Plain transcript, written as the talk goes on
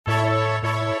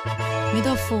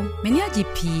Medofo, many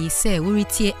GP say we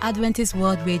retie Adventist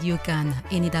World Radio Ghana.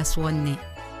 Any that's one ne.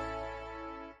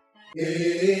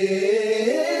 AWR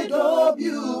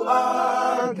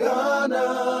Ghana.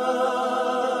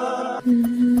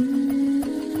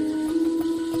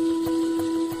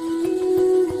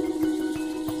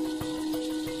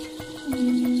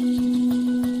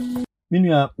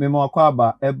 Minua memo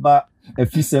akwaba eba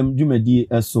Efisɛm dwumadie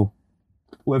eso.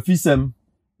 Wo Efisɛm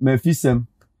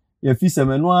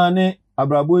eno ane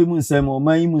abrabo yi mu nsɛm o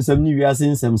man yi mu nsɛm ni wiase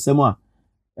nsɛm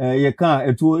a ye ka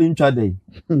etuo intwade.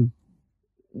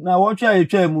 Na wotwa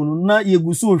etwa mu no na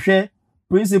yeguso hwɛ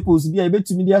principles bi a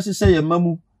yebetumi di ahyehye ye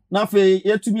mamu na fe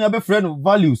yetumi abefrɛ no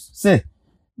values se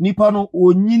nipa no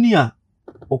onyini a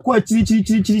okɔ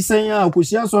akiri sen a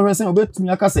okohia so hwɛ sen obetumi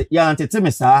aka se ya antete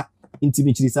me saa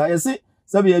intimi kiri saa yese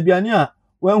sabe aduane a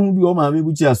wanhu bi o ma me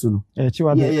buchi aso no ye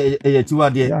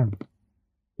chiwade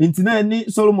intina ni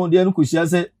Solomon de no kohia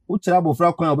se wo kyerɛ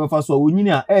abofra kwan obefa so a onyini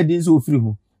a edin so ofiri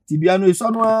ho tibia no eso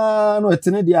no no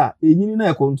etene de a enyini na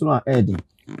ekontono a edin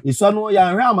eso no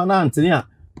ya hwe ama na antene a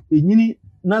enyini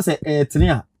na se etene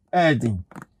a edin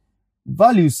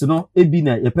values no ebi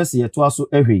na ye pese ye to aso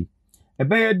ehwe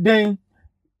ebe ye den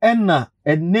enna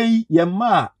enei ye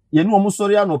ma ye no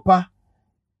omsori anopa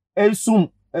esum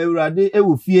ewurade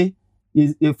ewofie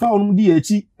ye fa onum di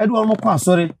echi edu onum kwa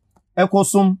asori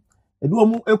ekosom edu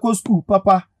omu eko school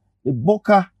papa e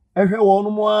boka ehwe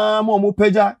wonum a ma omu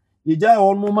peja ye ja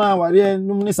wonum ma ware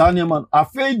num ni sa neman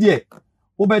afei de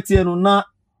obetie no na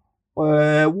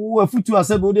wo afutu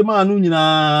asebe ode ma anu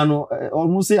nyina no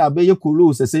onu se abeye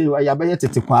kolo se ya beye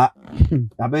tetekwa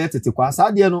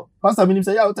sa de no pastor minim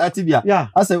se ya utati bia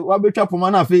ase wa betwa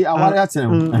poma na afei aware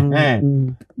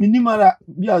atene minimara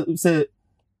bia se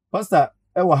pastor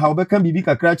wa ha obeka bibi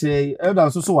kakra kire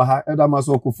elda so wa ha elda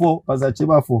maso okufo pastor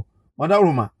chebafo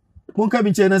madaruma monka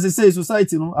bi che na se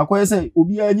society no akoye se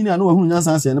obi anyini anu wahunu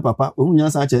nyansa ase ne papa wahunu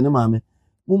nyansa ache ne maame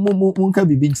monka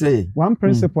bibi nkyere one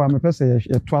principle am pese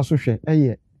ye to aso hwe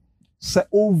eye se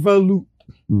overlu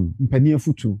mpani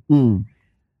afutu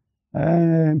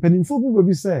mpani fobu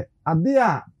bi se ade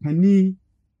a pani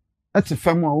ate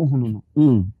fam a ohunu no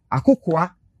akokoa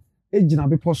ejina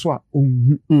bepo so a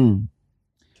onhu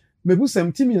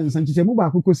mebusam timi nsanchiche mu ba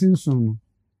akokosi nson no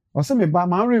o se me ba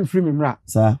ma renfri me mra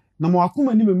sa na mo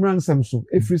akoma ni me mra nsem so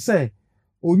efri se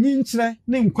onyi nkyere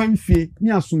ne nkwanfie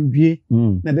ni asomdwie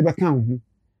na de beka ho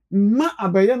ma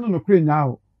abaye no nokre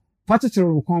nyaawo fachichire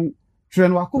rukon tire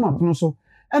no akoma pono so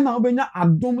e na obenya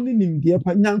adom ni nimdie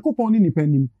pa nyankopon ni nipa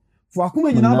nim fo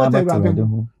akoma nyina bata awurade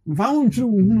ho mfa ho ntwire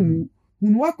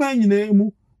hunu wakwan nyina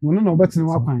mu no na obetene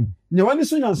wakwan nya wani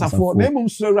so nyansafo na emom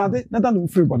suro awurade na da no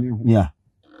mfiri bone ho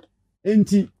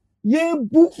enti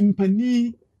yebu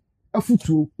mpani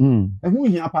afutuo ehu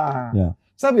hia pa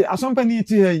sabe asompani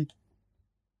ti hei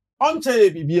onche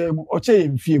bibia mu oche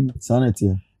mfie mu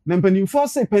sanete na mpani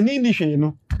force pani ni hwe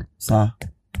no sa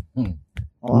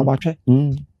abatwe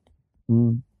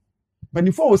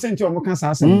pani for senti o mo kan sa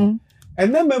asem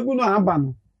ene mabu no aba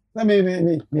no na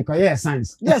me ko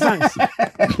science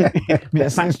me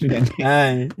science student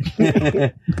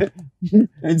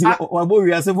enti wabo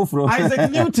wi ase foforo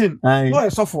Isaac Newton no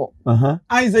esofo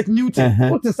Isaac Newton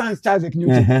what is science Isaac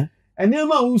Newton ene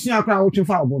ma wo sua akra wo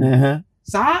twefa obo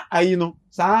sa ayi no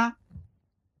sa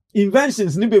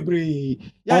inventions ni bebre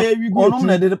ya we go onum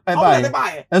na de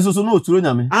buy enso so no oturo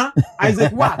nyame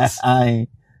Isaac Watt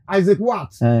Isaac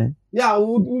Watt ya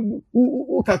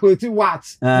wo calculate watt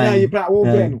ya yi pra wo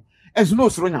be no enso no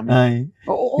oturo nyame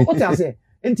o ta say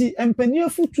enti empani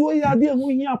afutuo ya de hu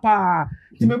hia pa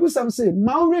ti mebusam say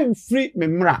mawre free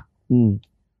memra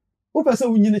o pese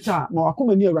unyini cha ma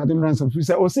wakoma ni awurade mransam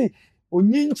say o say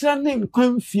onyinkyira ne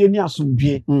nkwanfie ni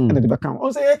asomdwie na de beka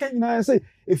on say yeka nyina say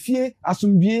efie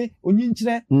asomdwie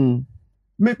onyinkyira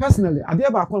me personally ade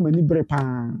ba akwa mani bre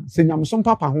pa say nyamso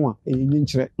papa ho a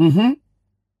enyinkyira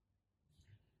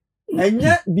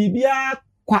enye bibia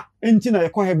kwa enti na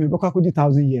yekọ heaven be kwa ko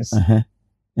 1000 years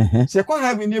se yekọ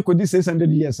heaven ni ko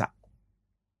 600 years a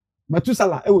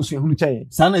matusala e wo so ehunu chaye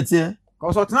sanete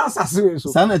ko so tena asase we so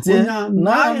sanete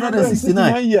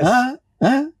 969 years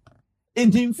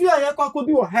enti mfia yekọ ko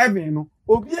bi wo heaven no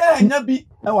obi anya bi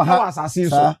e wo asase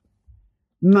so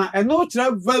na eno kire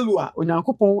value a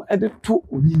onyankopon e de to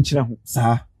onyinkyire ho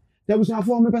sa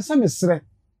tebusuafo me pese mesre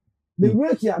the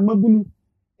break ya mabunu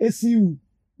esiu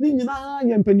ni nyina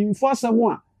ye mpanimfo asem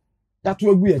a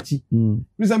yato agu yachi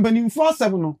mpanimfo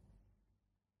asem no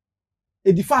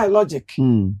edify logic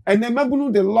and then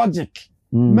mabunu the logic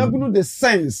mabunu the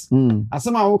sense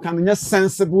asem a wo kan nya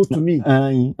sensible to me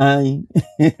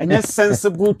and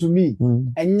sensible to me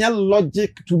and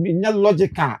logic to me nya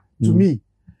logical to me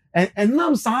and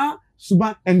nam sa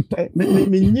suba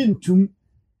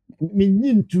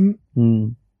menyintum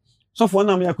so for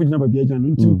na me akogina ba bia no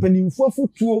ntim panimfo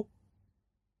afutuo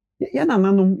ya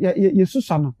nananom ye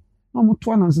susa no na mo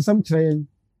to anansesam kire yen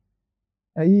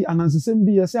ayi anansesam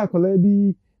bi yesi akola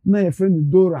bi na ye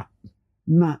friend Dora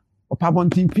na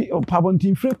opabontin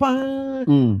free pa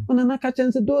ona na ka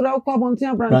chense Dora opabontin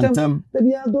abrantem da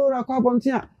bia Dora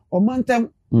opabontin a omantem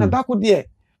na dako de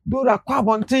Dora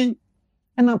opabontin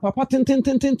ena papa tin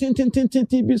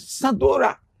bi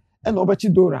sadora ena obachi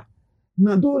Dora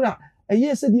na Dora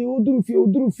eye se de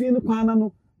oduru fie no kwana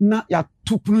no na ya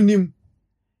tupunim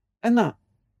ena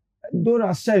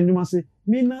Dora shine nyuma se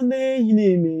mina ne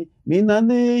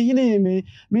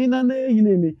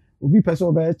hineme obi pese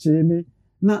oba eche me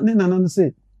na ne nana no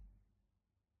se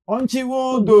onchi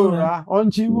wo Dora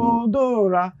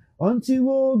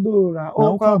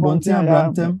okwa bontin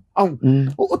abrantem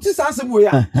o ti sanse mo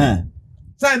ya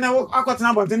sai na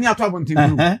akotena bontin ni ato bontin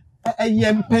group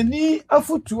eyempani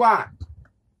afutu a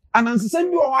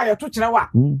anansesem bi o wa ya to kire wa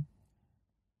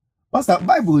Pastor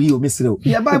Bible you misrew.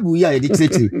 Yeah Bible ya dey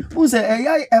church. Who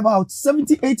say about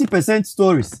 70-80%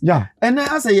 stories. Yeah. And then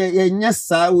I say yes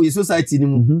sir we society ni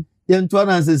mu. Ye nto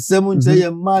anansesem nche ye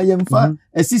ma ye mfa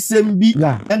esisem bi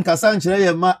enkasa nchire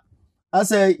ye ma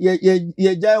ase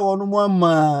ye jai wonu mu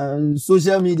ama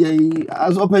social media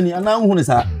as open ana hu ne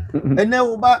sa. Ene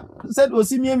wo ba said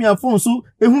osimiamia phone so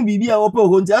ehu bibi a wo pe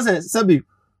ho nti ase sabi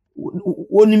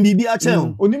onim bibi a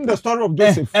chen onim the story of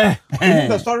Joseph onim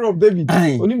the story of David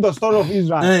onim the story of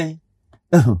Israel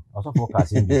also for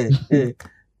casting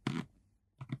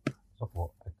so for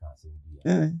casting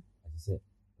I say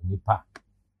nipa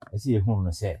I see ehun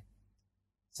no say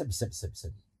sabi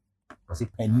was it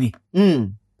penny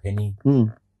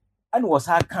and was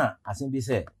I can as in be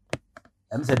say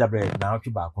am say dabre na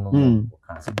otwe ba ko no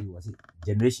can say be was it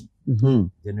generation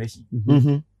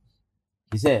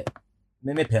he said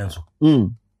me penso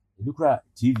edukura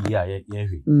TV ya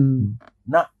hwe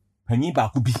na panyi ba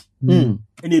ko bi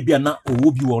ene bia na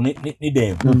owo bi wo ne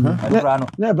dem edukura no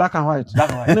na black and white na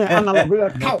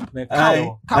analog cow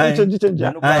change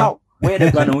cow where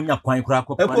the gonna unya kwan kura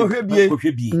ko hwe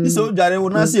bie so dware wo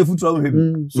na se efutura hwe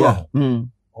bi so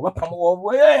oba pam wo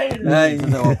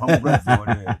oba pam graph wo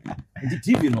ne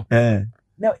TV no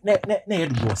na ye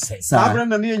do say sabra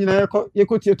na ne nyina ye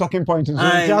ko tie talking point so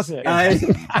just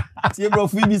tie bro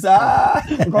fi bi sa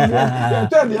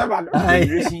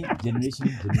generation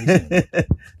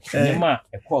ma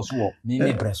e course wo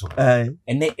me breso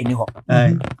ene ho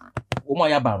o mo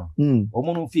ya ba no o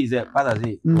mo no fi ze father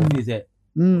say o fi ze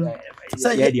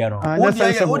say dia no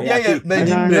o dia be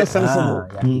di bre sensible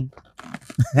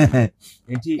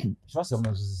enti so se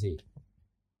mo so say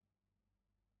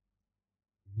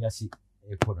yasi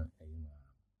ekona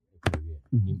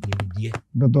nimdie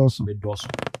bedoso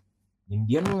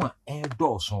nimdie no a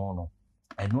doso no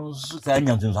eno nso ta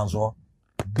nyantunsanso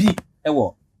bi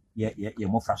ewo ye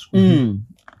mofra so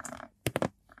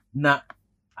na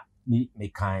me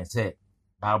kan say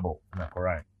Bible na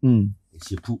Quran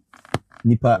esepu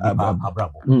nipa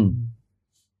abrabo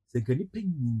se ke nipa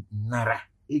nara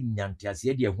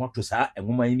enyantiase de ho to saa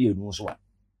enwoma yi enu so a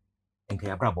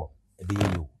enka abrabo ebe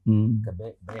yo ka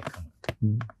be kan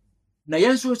na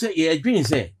yenso se ye adwin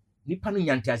se nipa no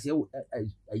nyantiase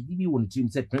ayi bi won team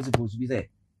set principles bi se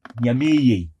nyame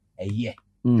ye eye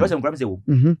jo se nkram se wo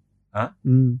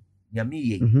nyame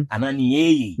ye anani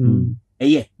ye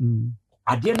eye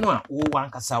ade no a wo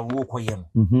wankasa wo koye no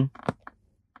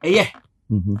eye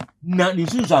na ni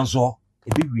sunsanso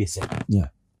ebe wie se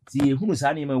ti ehunu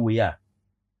sa na ma we a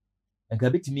enka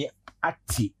betimi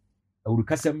ati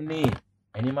awurukasam ne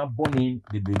eni ma boni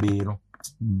bebebe no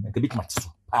enka betimi ati so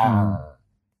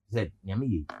said nyame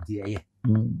ye nti eye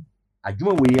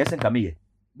adwuma we ye senka me ye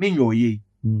menyo ye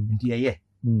nti eye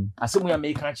asemu ya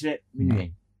me kan kire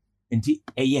menuen nti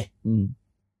eye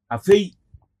afei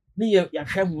ne ya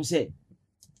hwa hu se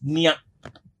nia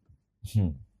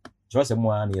jo se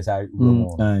mo an ye sa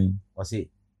wo o se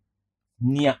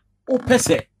nia o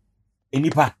pese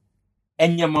enipa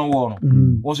enyama wo no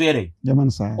wo so ye dey yaman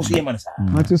sa wo so ye man sa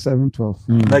Matthew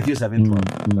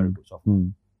 7:12 very good so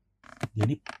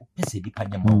yeni pese di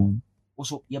panyama wo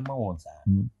so ye ma won sa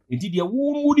enti de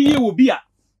wo mudi ye obi a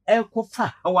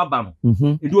ekofa awaba no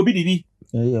enti obi di bi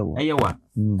eye wa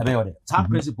abe yo de top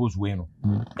principles we no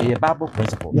eye Bible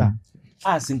principle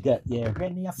asinka ye hwe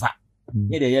ne yafa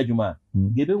ye de ye adwuma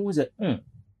de be hu se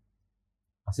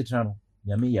asetra no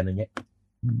nyame ye no nye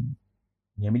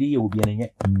nyame di ye obi ne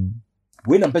nye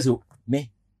we na pese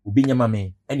me obi nyama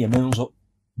me ene me nso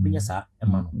me nya sa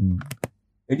ema no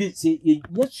edi se ye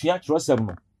sua trosem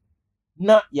no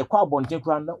na ye kwa abonten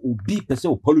kra na obi pese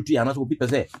o polity ana so obi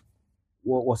pese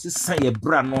was a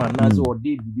brand no anazo or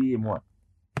did be more.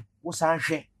 Was I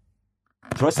share?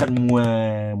 Trust and more.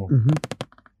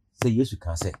 Say yes, you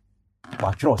can say.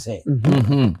 What you say.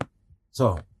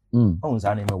 So, owns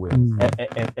an away.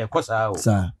 A cosa,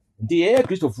 sir. The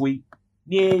Christopher,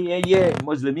 near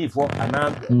Muslim for an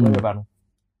aunt.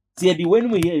 See, the when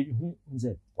we hear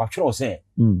what you say,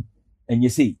 and you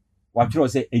see, what you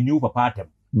say, a new papa,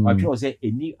 what you say, a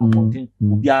new appointing,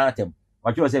 Ubiatem,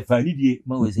 what you say, Fanny,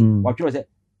 Mosey, what you say,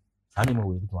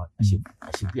 animal, I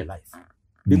should be alive.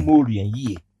 The more than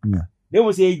ye. There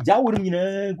was a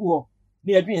Jawin go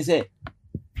near me and say,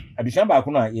 I be Shamba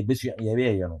Kuna, a bishop,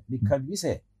 because we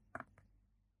say,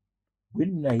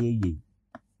 when I ye,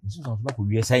 this is what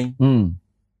we are saying.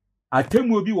 I tell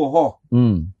you, you were hot.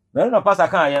 No, Pastor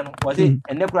Kayan was it,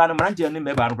 and never ran a man to name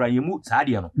about you moved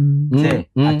Sadiano. Say,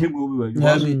 I think we were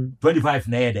 25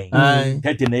 near day,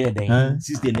 30 near day,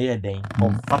 60 near day.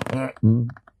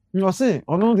 You say,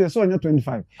 or no, there's only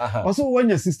 25. Also, when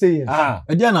your sister years.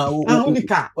 Diana, only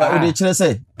car, what did you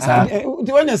say?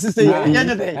 When your sister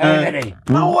years,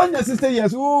 now when your sister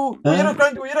years, who you're not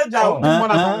trying to eat a job,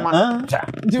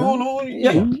 do you know?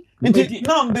 Yeah.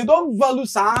 Now they don't value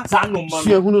sa no man.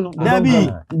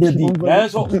 Debbie.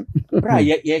 So,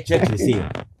 right, yeah, check the same.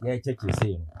 Yeah, check the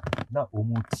same. Now,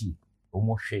 omuti,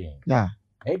 omoshe. Yeah.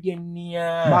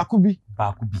 Edenia. Bakubi.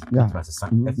 Yeah.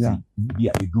 Yeah. Be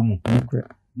a gumu.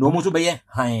 No more to be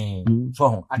high.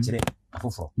 So, actually, a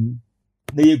fofo.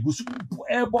 Na yegusu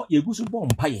ebo yegusu bo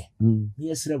mpaye na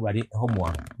yesre awade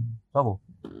homo so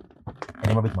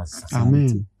enema bet mas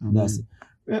amen that's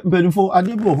but for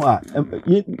adebo ho a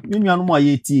nnuanu mo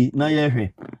ayeti na ye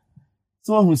hwe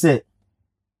so hu se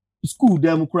school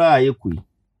dem kura ayekui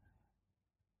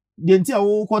de nti a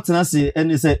wo kwotena se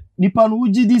ene se nipa no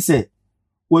wugidi se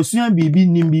wasuan bibi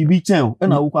nim bibi chen e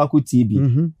na wo kwa akoti bi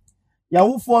ya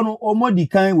wo fo no omodi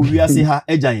kan wo wiase ha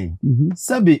agyan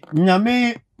sebe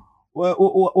nyame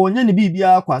onye ne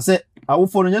bibia kwa se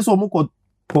awofo no nyeso mo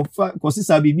ko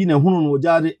sisa bibi na hunu no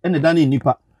jade ene da na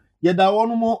nipa ye da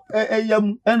wono mo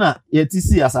eyam ena ye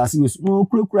tisi asase wesu no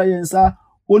kurakura yensa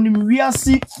onim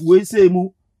wiase we se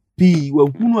mu pi wa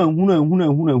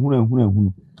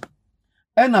hunu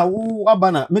ena wo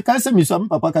abana me kan se mi so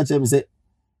papa ka che mi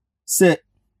se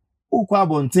ukwa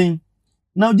bonten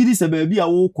na ugidi se ba bi a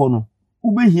wo kɔ no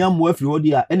ubehia mo afiri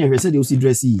hodi a ene hwese de o si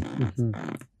dress yi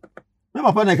me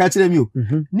papa na ka kire mi o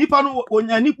nipa no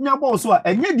onya nya bo so a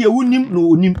enye de wunim no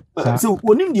onim so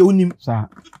onim de wunim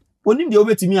onim de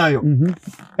obetimi ayo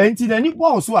enti na ni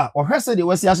bo so a ohwese de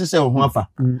wasi ahyehye ho afa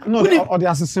no o de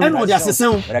asesen eno de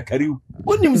asesen rakariu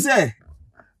onim se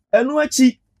eno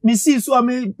achi mi si so a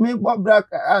me bra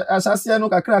asase no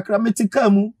kakra metika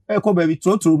mu ekɔ ba bi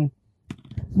trotro mu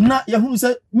na ye hu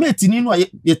se metini no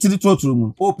ye tiri trotro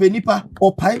mu o pe nipa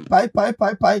o pai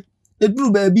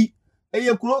eduru ba bi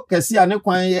eye kuro kesi ane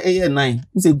kwan eye 9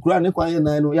 nse kuro ane kwan eye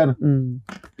 9 no ya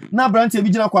na branch bi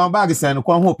gina kwan bag sen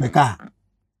kwan ho peka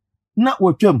na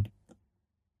wotwam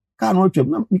ka no wotwam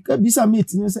na mika bisa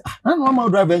mate ni se na no ma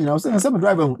driver nyina se me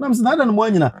driver hu na me se na da no mo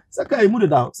nyina se ka emu de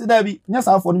da se da bi nya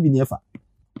sa afọ no bi ne efa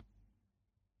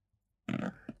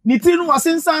ni ti no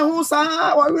wasensan ho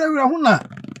sa wa wira ho na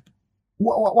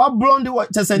wa blonde wa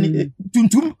chese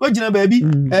tuntum wa gina ba bi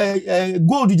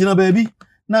gold gina ba bi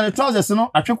na the trousers no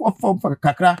atwekọ form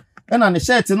kakra na ne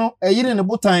shirt no eyire ne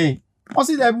botan o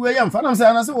si da bi we yamfa na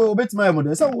say na say o betima ya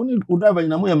model say o ni o driver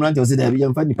na mo yam rant o si da bi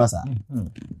yamfa ni pasa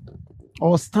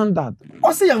or standard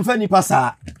o si yamfa ni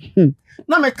pasa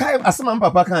na me kai asema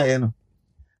papa kan ye no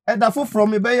e da fo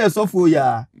from me be ye so fo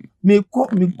ya me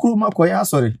kro makoya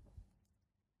sorry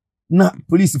na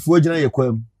police fo gina ye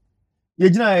kwam ye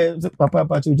gina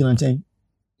papa che gina chen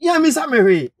ya mi sa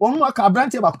mewe onu aka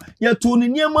branch ba ya to ni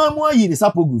niam mu ayi ni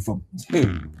sapogu from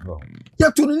ya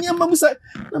to ni niam mu sa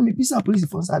na me bisa police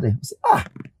for sa dey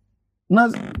na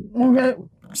mo we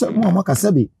mo maka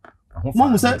sabe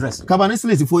mo se kabane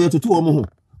slate for ya tutu o mo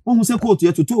ho mo se coat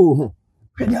ya tutu o ho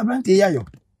hwe dia branch ya yo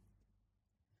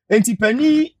enti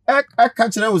pani aka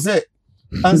kire wo se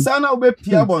ansa na wo be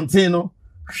pia bonten no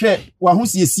hwe wa ho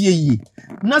siesie yi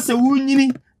na se wo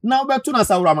nyini na obeto na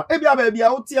sawrama ebia ba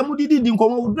bia otie mu didi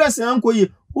nkomo dress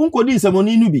ankoyi unkodi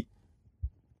nsemoni nu bi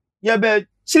ye be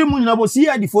chiri mu nyina bo si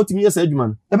ya di 40 years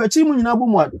adwuma ye be chiri mu nyina bo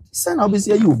mu a se na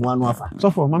obesi ayi ohu anu afa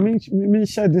so for me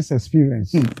share this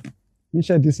experience me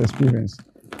share this experience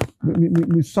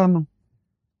me sano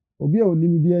obi a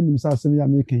onimi bia nim sa asem ya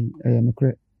meken no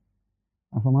kre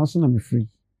afama so na me free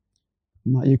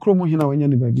na ye kromo hina wanya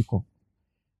ne ba bi ko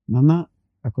nana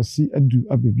akosi adu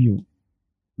abebio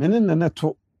menen na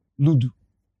neto Ludu.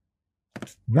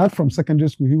 Right from secondary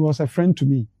school, he was a friend to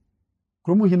me.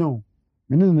 Kromo hino,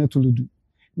 mene na to Ludu.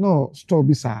 no store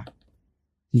bi saa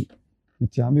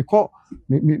metia me call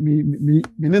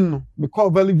me no me call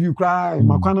Valley View cry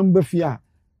makwana mbafia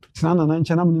tena na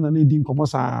nche na me na edi nkomo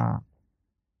saa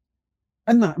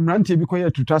ɛna mrantie bi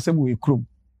koyɛ tutrasɛm wɔ ekrom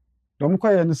dɔm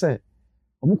koyɛ no sɛ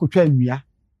ɔmo kotwa nwia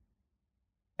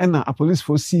ɛna a police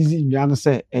for seize nwia no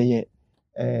sɛ ɛyɛ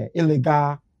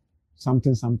illegal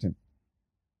something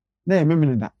na yɛ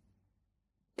memene da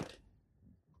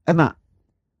ɛna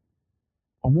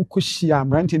ɔmo kɔhyia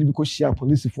mrantie no bi kɔhyia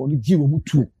police for no gye ɔmo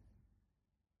tuo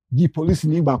gye police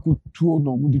ni baako tuo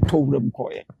na ɔmo de tɔwura mu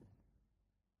kɔyɛ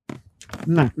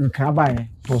na nkrabae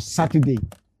for Saturday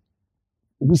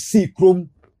obu si krom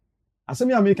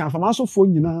asemi America afamaso fo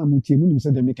nyina mutie mu nim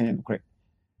se de meka ye nokre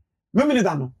memene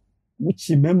da no mu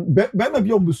chi be ma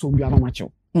bi omu so bia no ma chew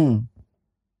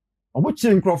obu chi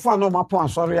nkrofo a no ma pon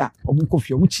asori a obu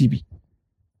kofie omu chi bi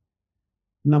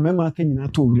na mema ka nyina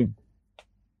to wurem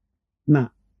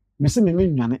na mese me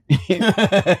nwane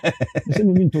mese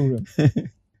me to wurem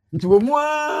nti wo mu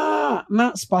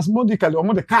na spasmodically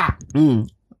omu de car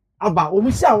aba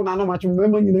omu si a wo na no ma chew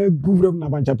mema nyina gu wurem na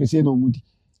bancha pese na omu di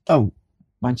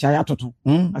bancha ya toto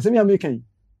asemi America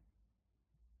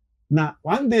na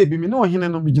one day bi me no ohene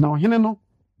no bi gina ohene no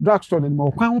drugstore no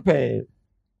ma kwan ho pe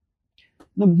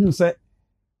na mu say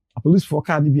a police for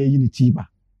car ni bi ayi ni tiba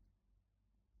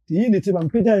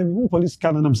mpeja ya mu police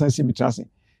car na say se mitrase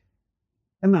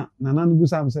na nana no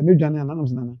busa am say medwane na nana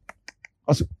nana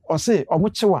o say o mo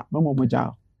chewa na mo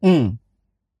ja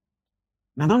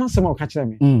nana no say ma o ka kire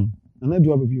me nana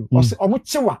duwa baby o say o mo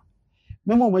chewa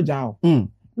me mo ja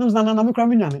na me kra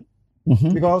me nwane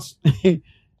because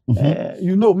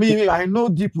you know me I know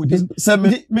deep with this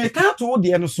me can't hold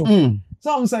the so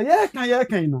so say yeah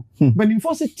can no but in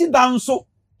for sit down so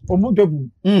omodwabu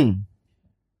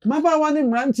maba wani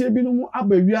mrantie bi no mu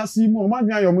abawiase mu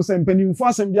omadwan ayo say mpanimfo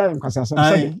asem bia yem kwasa asem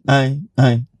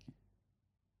ai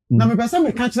na me pese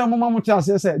me ka kira mo mamu tia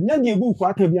say nya de buku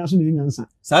aka bia so na nyansa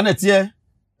sa na tie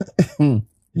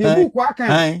de buku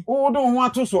aka o do ho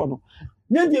ato so no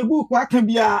nya de buku aka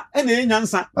bia e na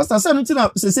nyansa pastor say no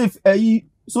tina say ayi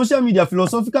social media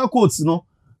philosophical quotes no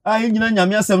ayi nyina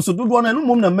nyame asem so dodo na no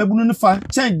mom na mabunu ne fa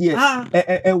chen de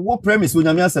what premise wo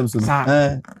nyame asem so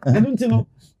enu ntino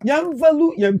yam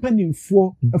value yam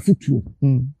panimfo afutuo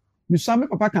mi so me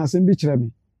papa kan asem bi kire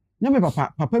me nya me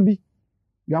papa bi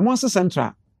Yamonse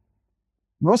Central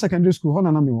no secondary school ho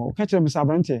na me wo ka kire me sa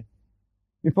branche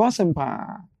me pa asem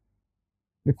pa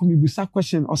me ko mi busa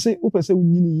question o say o pese wo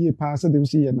nyini ye pa se de wo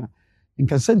se ye na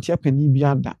nka sentia pani bi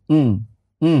ada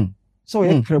so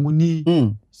ye kremoni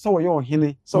so ye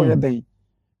ohene so ye dan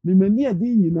me mani ade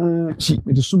nyina chi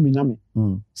me de so me nyame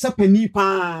se pani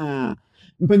pa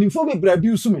mpanimfo be bra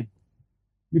abuse me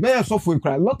be so for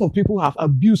cry. A lot of people have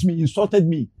abused me, insulted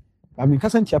me. I mean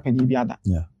kasentia pani bi ada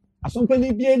aso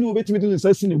pani bi enu obetimi do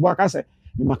nsa si ne bo aka se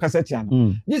me makasa tia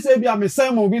no this say bia me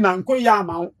sermon bi na nko ya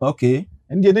ma okay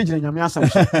and dey gire nyame asam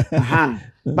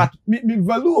but me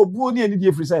value obuo ni ani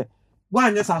dey free say go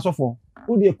anya sa so for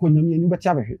o dey konyame ani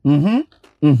betia behwe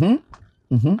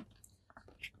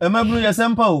emabru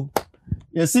yesempa o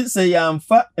yesi se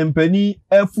yamfa empani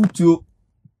afutuo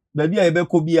da bia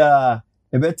yebekọ bia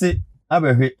ebete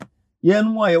abehwe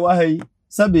yenmu aye wa hai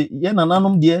sabe ye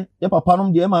nananom de ye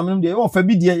papanom de maamenom de ye ofa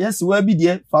bi de yesi wa bi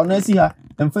de fa na si ha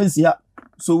emfansi ha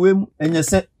so wem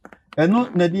enyese eno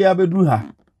na de abeduru ha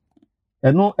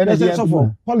eno ene de so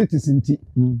politics nti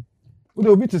wo de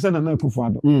obi te se na akufo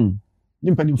ado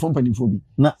ni mpanimfo bi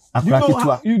na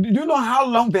akrakitwa do you know how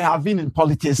long they have been in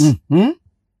politics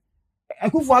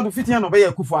akufo ado fitian no be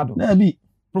akufo ado na bi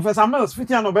Professor Mills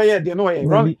fitian no be ye de no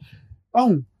ye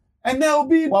and there will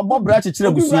be wa bobra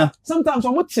chechire busua sometimes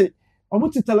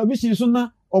omuti television so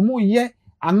na omu ye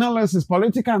analysis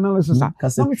political analysis na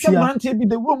me hwe mantie bi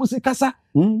the way omu se kasa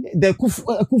the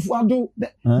kufu ado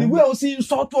the way o see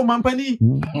insult to mampani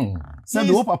say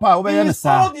the papa wo be ye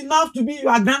sa old enough to be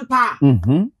your grandpa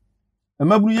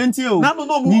emabru yentie o na no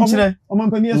o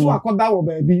mampani eso akoda wo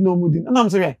ba bi no mu din na me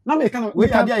say na me kan we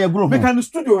ya dia grow me kan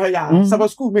studio ha ya saba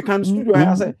school me kan studio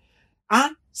ha say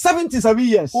 77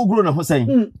 years. Ogro na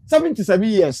Hussein. 77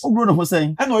 years. Ogro na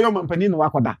Hussein. And oyo mampani no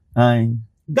wakoda. Ai.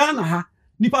 Ghana ha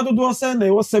nipa dodo say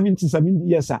na was 77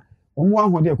 years a. Omo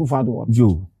ahode akufo do.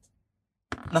 Jo.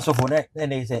 Na so for na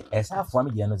say esa afo am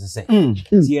dia no say.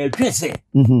 Ti e twe say.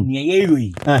 Ne ye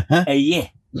yoyi.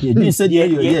 Eye. Ye din say ye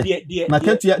yoyi. Na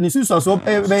ketua ni susu so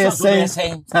be ye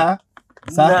sen. Ha.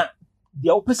 Sa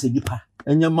dia opese nipa.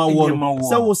 Enyama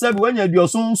wo se wo bi wanya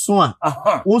aduoso nso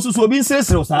a wo susu obi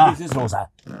nsresere sa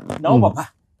na wo papa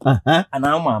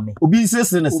ana maame obi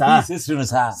sesre ne saa obi sesre ne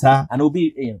saa ana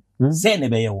obi say ne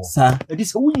be ye wo edi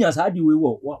se wunya saa de we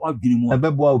wo wadwene mu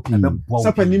ebeboa opi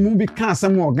sapanimu bi ka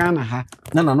asem organa ha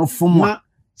na no fom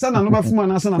sana no ba fom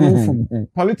na sana no fom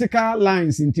political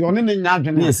lines nti one ne nya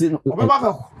adwene obeba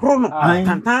ka horo no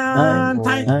tan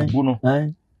buno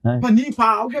pani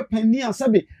pa o pani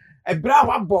asabe ebra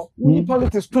wabo ni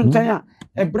politics to ntan a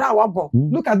ebra wabo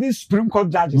look at these Supreme Court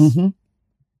judges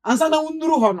ansa na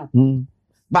unduru ho no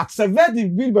but severe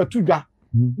bill betudwa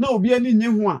na obi ani nye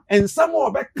ho a ensam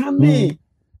obeka me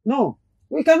no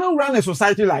we cannot run a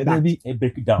society like that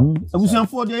break it down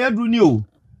abusuanfo de yadru ni o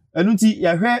enu nti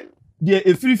yahwe de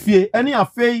efrifie ene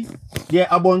afei de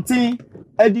abonten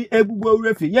edi ebubu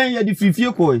awurafie ye de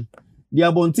frifie koi de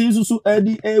abonten susu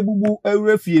edi ebubu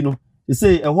awurafie no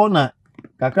say eho na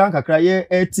kakra ye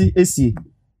eti esie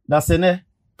da sene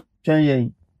twen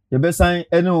yen ye besan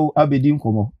ene o abedi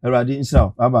nkomo erade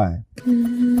insha bye bye.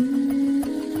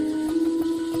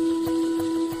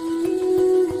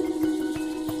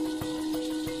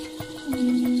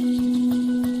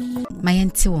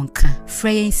 Mayanti wonka.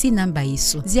 Freyensi number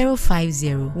iso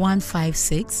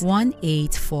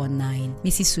 050-156-1849.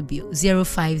 Mrs. Subio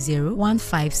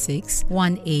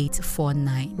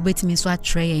 050-156-1849. Ubetimi so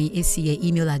atreyen esi ye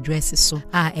email address so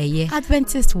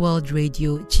Adventist World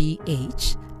Radio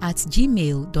GH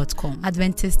 @gmail.com.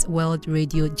 Adventist World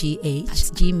Radio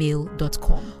GH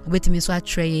 @gmail.com. Ubetimi so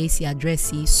atreyen esi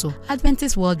address so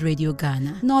Adventist World Radio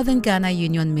Ghana, Northern Ghana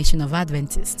Union Mission of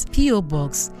Adventists, PO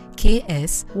Box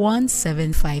KS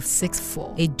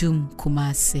 17564 Edum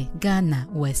Kumasi, Ghana,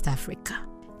 West Africa.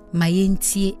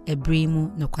 Mayentie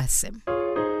ebrimu nokwasem.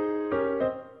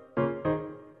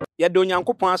 Yedo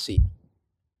Nyankopon ase.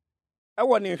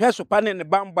 Ewo ne hweso pa ne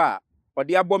bamba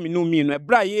ode abo minu mi no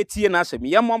ebra ye tie na asem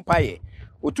ye mompaye.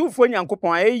 Otufo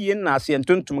Nyankopon ayeyi na ase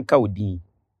entontum ka odin.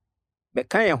 Be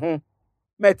kan ye ho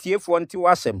matiefo nti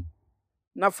wasem.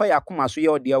 Na fa yakoma so ye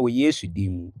ode awo Yesu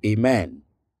dim. Amen.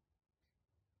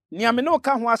 Niame no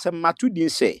ka ho asem matu din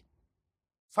se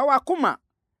fa wakoma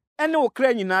ene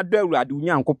okra nyina do awurade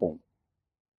Nyankopon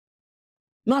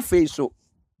na fei so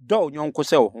do nyonko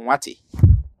se ho wate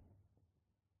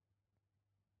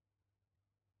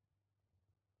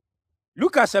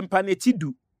Lucas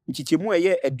empanetidu nchichemu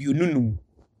eye aduonunum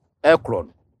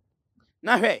ekron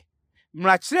na hwe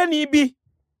mrachireni bi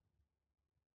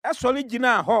esole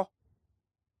gina ho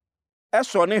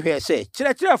eso ne hwe se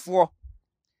kirechirefo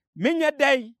menya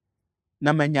dai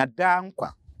na manya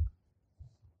dankwa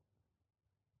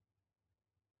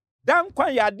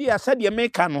ya dia sade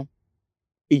meka no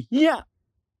ehia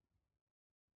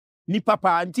ni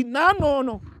papa anti na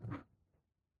no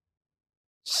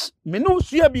menu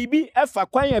sua bibi efa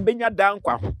kwan ya benya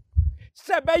dankwa ho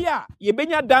se be ya ye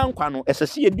benya dankwa no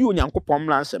esese ye di Onyankopon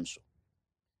mlansem so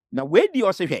na we di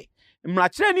osehwe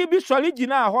mrachire ni bi sole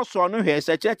gina ho so no hwe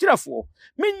se kirechirefo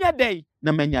menya dai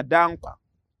na manya dankwa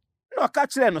no ka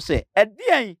kire no se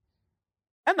edien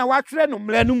na watwere no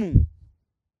mra no mu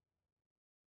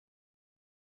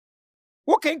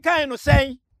wo kenkan no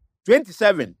sen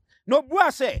 27 no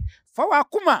bua se fa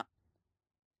wakoma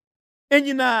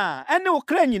enyina ene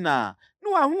okra nyina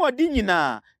no ahoodi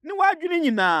nyina ne wadwene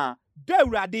nyina do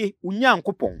awurade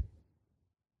Onyankopon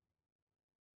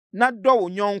na do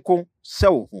Onyanko se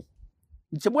wo ho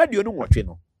ntemu aduonu nwotwe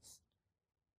no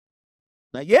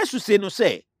na Yesu se no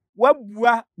se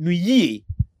wabua no yie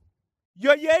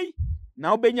yoyei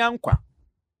na obenya nkwa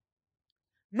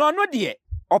no no de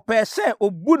opese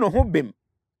obu no ho bem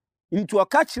nti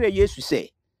oka kire Yesu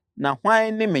se na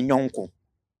hwan ne menyonko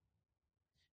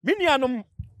minianom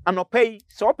anopei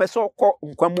se opese okọ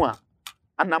nkwamu a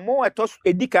anamo etos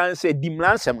edikan se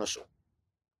dimlansem no so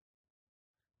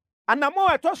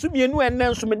anamo etos mienu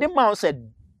enen so mede ma se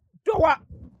dowa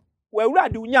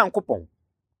wawurade Onyankopon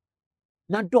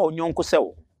na do Onyanko se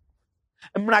wo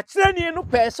mrachirani no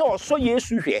pese oso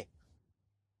Yesu hwe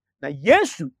na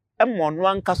Yesu emonu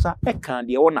ankasa eka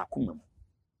de wona akoma mu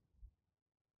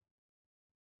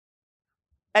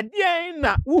adien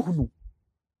na wuhunu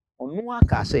onu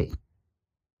aka se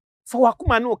fa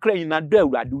wakoma na okra nyina do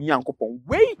awurade Onyankopon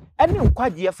wei ene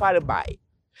nkwaje fare bai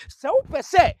se wo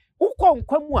pese ukọ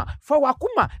nkwamu a fa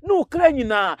wakoma na okra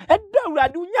nyina edo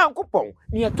awurade Onyankopon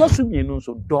ne etosu mienu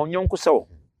nso do Onyanko se wo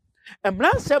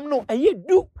emransem no eye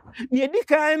du ne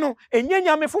edikan no enye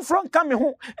nyame foforo nka me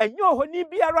ho enye ohoni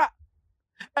biara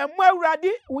emu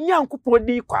awurade Onyankopon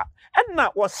di kwa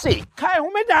enna wo se kai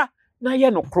homeda na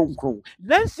ye no kronkron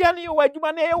nansia ne ye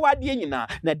wadwuma na ye wade nyina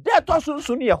na da to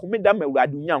so ne ye homeda ma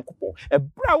awurade Onyankopon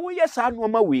ebra wo ye sa no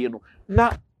ma we no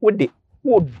na wode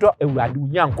wo do awurade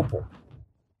Onyankopon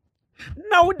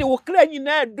na wode wo kra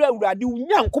nyina do awurade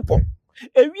Onyankopon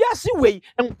ewiase wei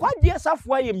nkwagye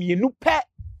asafo aye mienu pɛ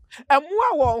ɛmoa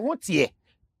wɔn ho tie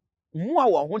mmoa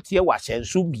wɔn ho tie wɔ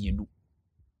ahyɛnso mienu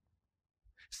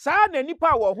saa na nipa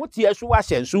wɔn ho tie so wɔ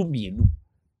ahyɛnso mienu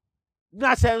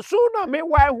na ahyɛnso na me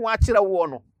wai ho akyerɛ wo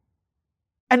no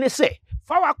ɛne sɛ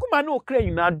fa wakoma na okra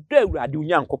nyina dɔ Awurade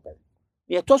Onyankopɔn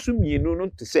na yɛtɔ so mienu no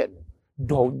te sɛ no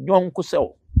dɔ nyɔnko sɛ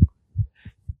wo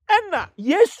ɛna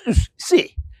Jesus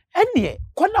se ɛne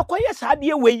kɔna kɔyɛ saa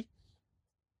deɛ wei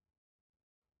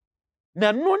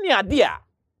na no ne ade a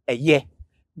ɛyɛ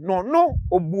no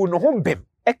obu no ho bem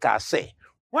ɛka sɛ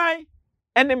hwan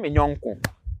ɛne me nyɔnko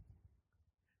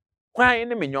hwan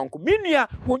ne me nyɔnko minua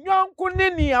wo nyɔnko ne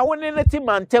nia wo ne te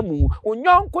mantamu wo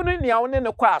nyɔnko ne nia wo ne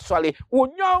kɔ asɔre wo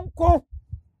nyɔnko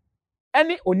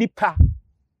ɛne onipa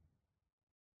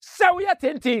sɛ wo yɛ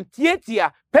tenten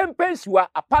tietia pempensiwa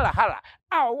apalahara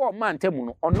a wo mantamu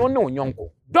no ɔno ne wo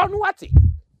nyɔnko dɔno wate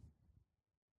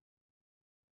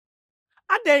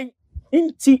aden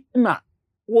inti na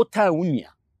wo ta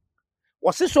wunia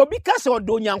wɔse so bi ka sɛ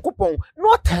ɔdɔ Onyankopɔn na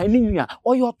ɔtaa ne nua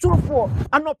ɔyɛ ɔtorofo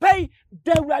anɔpɛi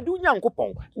da Awurade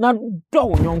Onyankopɔn na dɔ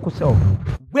wo nyɔnko sɛ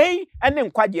wei ɛne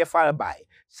nkwagye fare bae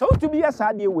sɛ wotumi yɛ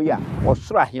saa deɛ wei a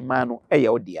ɔsoro ahema no ɛyɛ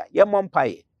wo dea yɛmmɔ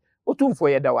mpaeɛ otumfo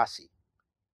yɛda wase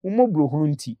mmɔburo hunu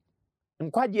nti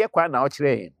nkwagye kwan na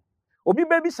ɔkyerɛ yɛn obi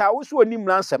bɛbi saa wo so onim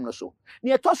nsɛm no so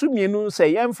ne ɛtɔ so mienu sɛ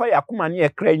yɛmfa yakoma ne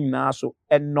yɛkra nyinaa so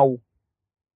ɛnnɔ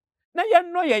na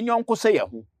yɛnnɔ yɛn nyɔnko sɛ yɛ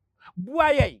ho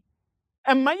bua yɛn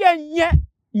ɛma yɛnyɛ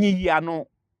nyiyia no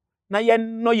na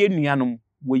yɛnnɔ yɛn nuanom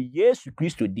wɔ Yesu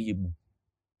Kristo din mu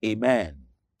amen.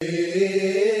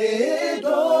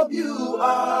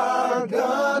 AWR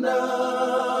Ghana.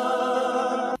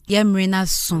 Yemrena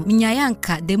so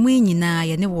minyayanka demu nyina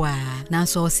ye ne wa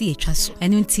nanso ose yetwa so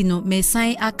enu nti no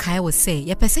mesan akae wo se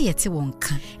yepese yete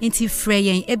wonka nti frɛ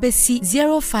yen ebesi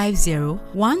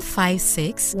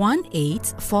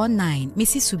 050-156-1849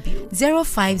 Missy Subio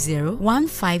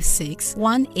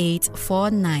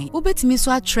 050-156-1849 ubetimi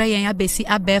so atre yen abesi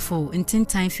abefo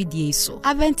ntintan fidie so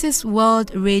Adventist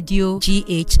World Radio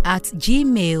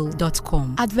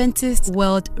GH@gmail.com Adventist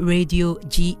World Radio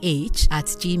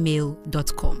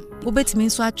GH@gmail.com Ubetimi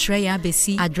so atre yen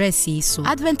abesi address so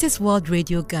Adventist World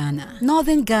Radio Ghana,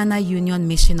 Northern Ghana Union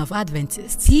Mission of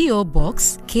Adventists, P.O.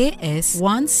 Box KS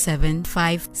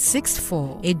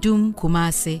 17564, Edum,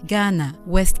 Kumasi, Ghana,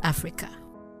 West Africa.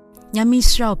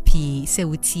 Nyamishrao P. se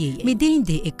wutie, midin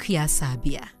de ekuya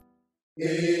sabia.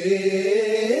 AWR